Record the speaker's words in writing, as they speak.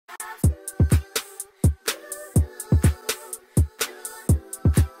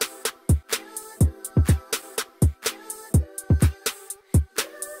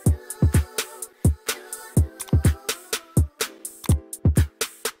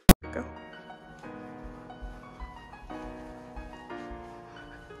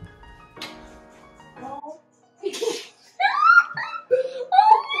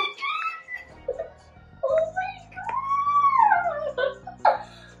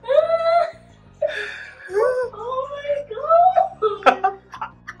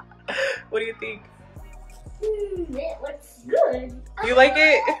You like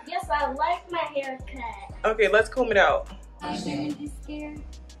it? Yes, I like my haircut. Okay, let's comb it out. Are you gonna be scared?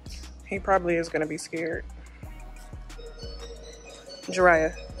 He probably is gonna be scared.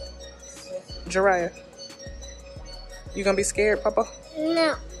 Jiraiya. You gonna be scared, Papa?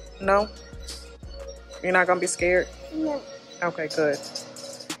 No. No? You're not gonna be scared? No. Okay, good.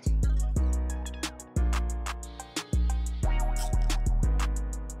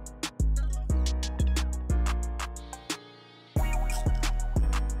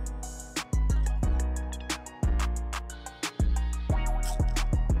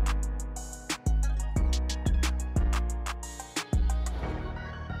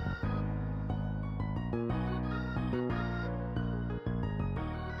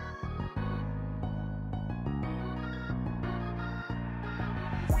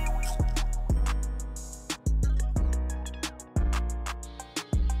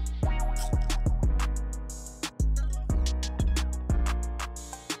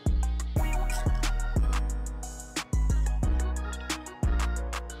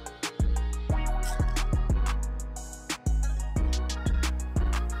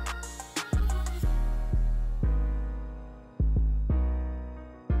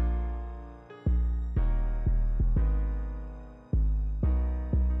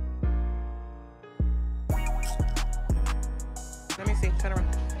 Let me see, turn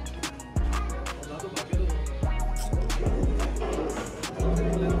around.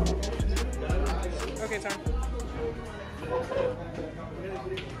 Okay, turn.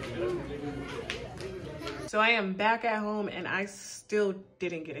 So I am back at home and I still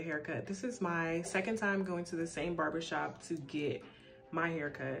didn't get a haircut. This is my second time going to the same barbershop to get my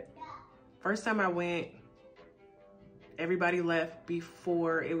haircut. First time I went, everybody left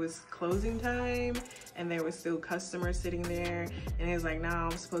before it was closing time and there was still customers sitting there, and it was like, nah,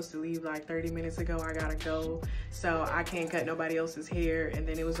 I'm supposed to leave like 30 minutes ago, I gotta go, so I can't cut nobody else's hair. And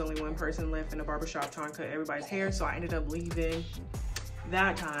then it was only one person left in the barbershop trying to cut everybody's hair, so I ended up leaving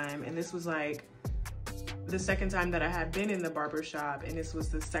that time. And this was like the second time that I had been in the barbershop, and this was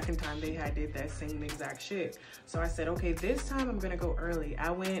the second time they had did that same exact shit. So I said, okay, this time I'm gonna go early.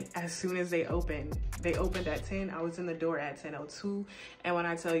 I went as soon as they opened. They opened at 10. I was in the door at 10:02. And when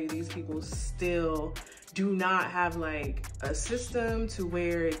I tell you, these people still do not have like a system to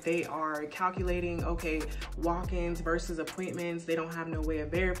where they are calculating, okay, walk-ins versus appointments. They don't have no way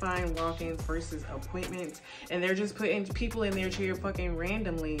of verifying walk-ins versus appointments. And they're just putting people in their chair fucking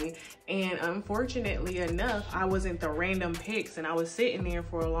randomly. And unfortunately enough, I wasn't the random picks, and I was sitting there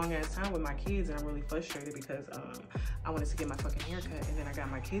for a long ass time with my kids, and I'm really frustrated because I wanted to get my fucking haircut, and then I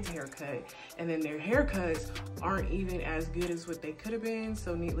got my kids' haircut, and then their haircuts aren't even as good as what they could have been.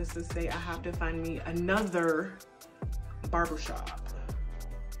 So needless to say, I have to find me another barbershop.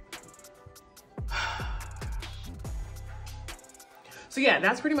 So yeah,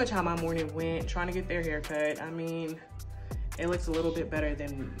 that's pretty much how my morning went, trying to get their haircut. I mean, it looks a little bit better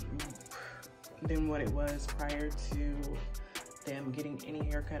than what it was prior to them getting any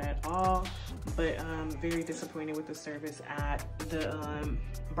haircut at all, but very disappointed with the service at the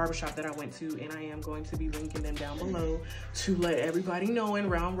barbershop that I went to, and I am going to be linking them down below to let everybody know in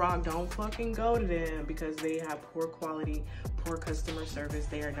Round Rock, don't fucking go to them because they have poor quality, poor customer service.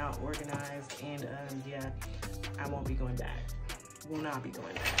 They are not organized, and yeah, I won't be going back. Will not be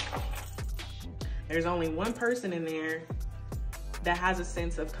going back. There's only one person in there that has a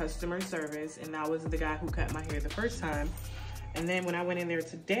sense of customer service, and that was the guy who cut my hair the first time. And then when I went in there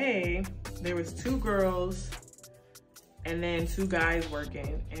today, there was 2 girls and then 2 guys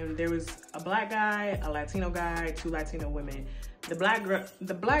working. And there was a black guy, a Latino guy, 2 Latino women. The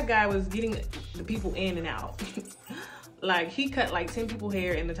black guy was getting the people in and out. Like, he cut like 10 people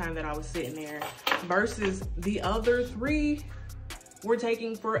hair in the time that I was sitting there, versus the other 3 were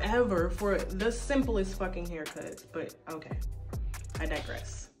taking forever for the simplest fucking haircuts. But okay, I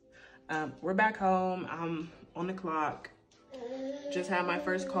digress. We're back home. I'm on the clock. Just had my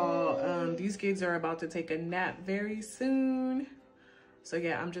first call. These kids are about to take a nap very soon. So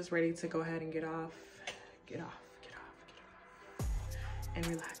yeah, I'm just ready to go ahead and get off, and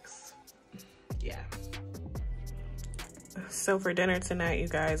relax. So for dinner tonight, you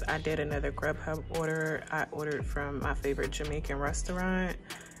guys, I did another Grubhub order. I ordered from my favorite Jamaican restaurant.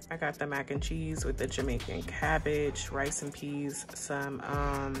 I got the mac and cheese with the Jamaican cabbage, rice and peas, some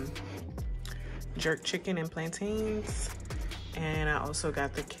jerk chicken and plantains. And I also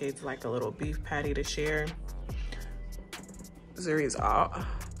got the kids like a little beef patty to share. Zuri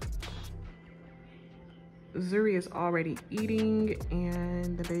is already eating,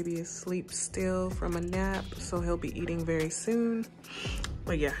 and the baby is asleep still from a nap, so he'll be eating very soon.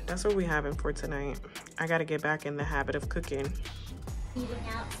 But yeah, that's what we're having for tonight. I gotta get back in the habit of cooking. Eating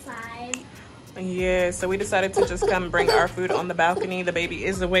outside. Yeah, so we decided to just come bring our food on the balcony. The baby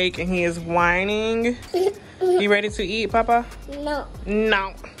is awake and he is whining. You ready to eat, Papa? No.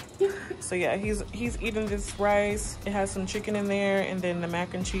 No. So yeah, he's eating this rice. It has some chicken in there, and then the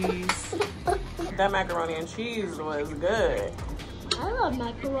mac and cheese. That macaroni and cheese was good. I love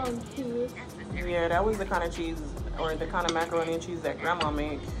macaroni and cheese. Yeah, that was the kind of cheese, or the kind of macaroni and cheese that Grandma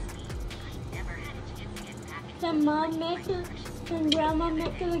made. Can Mom make it? Can Grandma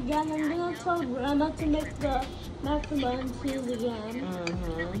make it again? I'm gonna tell Grandma to make the macaroni and cheese again.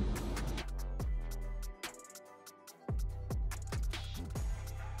 Mm-hmm.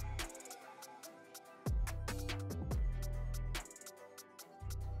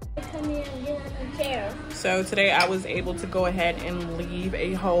 Come here and get on the chair. So today I was able to go ahead and leave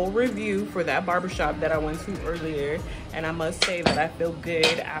a whole review for that barbershop that I went to earlier. And I must say that I feel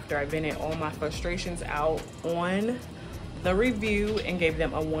good after I vented all my frustrations out on the review and gave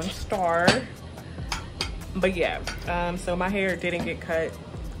them a 1 star. But yeah, so my hair didn't get cut.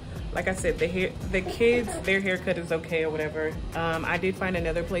 Like I said, the kids, their haircut is okay or whatever. I did find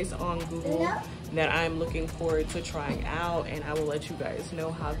another place on Google that I'm looking forward to trying out, and I will let you guys know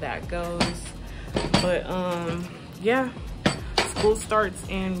how that goes. But yeah, school starts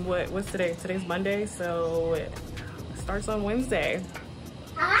in what's today? Today's Monday, so it starts on Wednesday.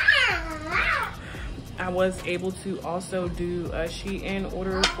 I was able to also do a Shein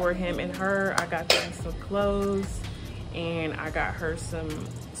order for him and her. I got them some clothes, and I got her some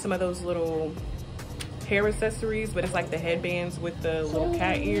of those little hair accessories, but it's like the headbands with the little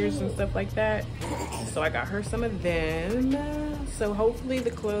cat ears and stuff like that. So I got her some of them. So hopefully the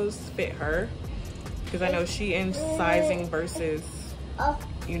clothes fit her, because I know Shein sizing versus,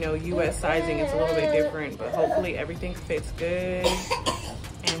 you know, US sizing is a little bit different, but hopefully everything fits good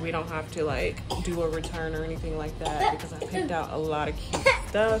and we don't have to like do a return or anything like that, because I picked out a lot of cute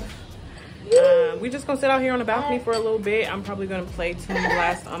stuff. We just gonna sit out here on the balcony for a little bit. I'm probably gonna play Toon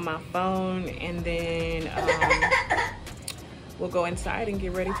Blast on my phone, and then we'll go inside and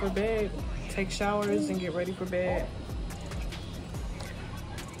get ready for bed, take showers and get ready for bed,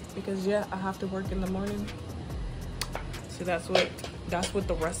 because yeah, I have to work in the morning. So that's what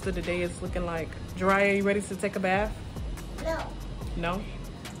the rest of the day is looking like. Jiraiya, you ready to take a bath? No. No?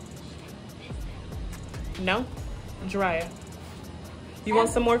 No? Jiraiya, you want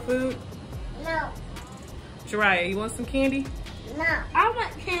some more food? No. Jiraiya, you want some candy? No. I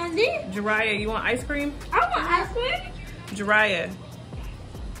want candy. Jiraiya, you want ice cream? I want ice cream. Jiraiya,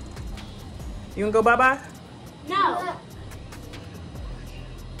 you wanna go bye-bye? No.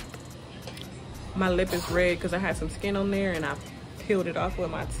 My lip is red because I had some skin on there and I peeled it off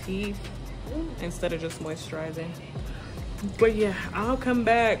with my teeth instead of just moisturizing. But yeah, I'll come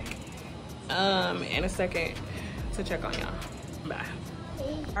back in a second to check on y'all. Bye.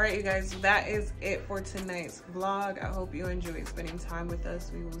 All right, you guys, that is it for tonight's vlog. I hope you enjoyed spending time with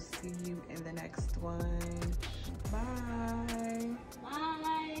us. We will see you in the next one. Bye.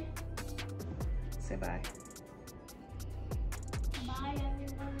 Bye. Say bye. Bye,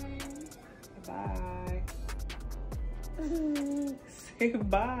 everyone. Bye. Say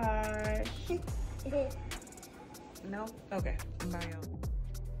bye. No? Okay. Bye, y'all.